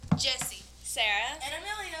Jesse, Sarah, and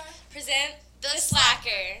Amelia present The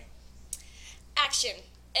Slacker. Action,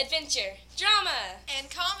 adventure, drama. and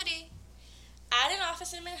comedy. At an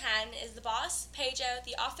office in Manhattan is the boss, Pedro,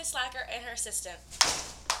 the office slacker, and her assistant.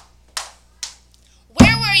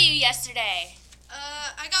 Where were you yesterday?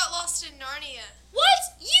 I got lost in Narnia.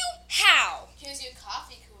 What? You? How? Here's your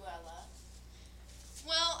coffee, Cruella.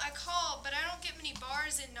 Well, I called, but I don't get many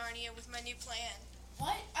bars in Narnia with my new plan.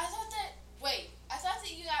 What? I thought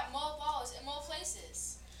that you got more balls in more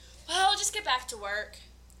places. Well, just get back to work.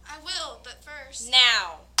 I will, but first.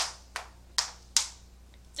 Now.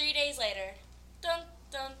 3 days later. Dun,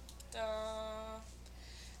 dun, dun.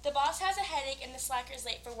 The boss has a headache and the slacker's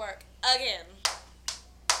late for work. Again.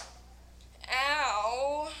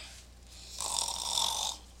 Ow.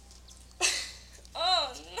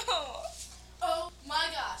 Oh, no. Oh my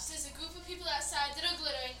gosh, there's a group of people outside that are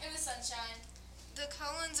glittering in the sunshine. The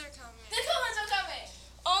Cullens are coming. The Cullens are coming!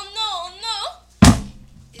 Oh, no.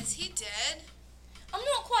 Is he dead? I'm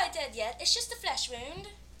not quite dead yet. It's just a flesh wound.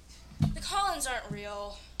 The Collins aren't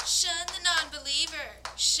real. Shun the non-believer.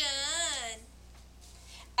 Shun.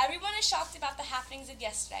 Everyone is shocked about the happenings of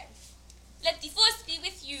yesterday. Let the force be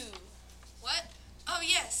with you. What? Oh,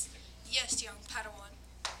 yes. Yes, young Padawan.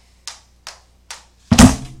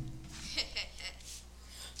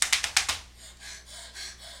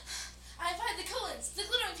 I find the Cullens, the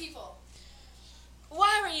glittering people.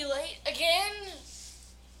 Why were you late again?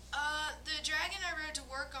 The dragon I rode to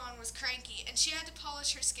work on was cranky, and she had to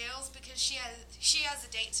polish her scales because she has a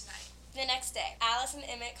date tonight. The next day, Alice and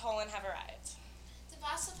Emmett Cullen have arrived. The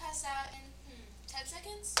boss will pass out in, 10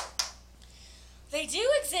 seconds? They do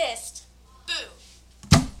exist.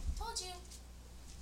 Boo. Told you.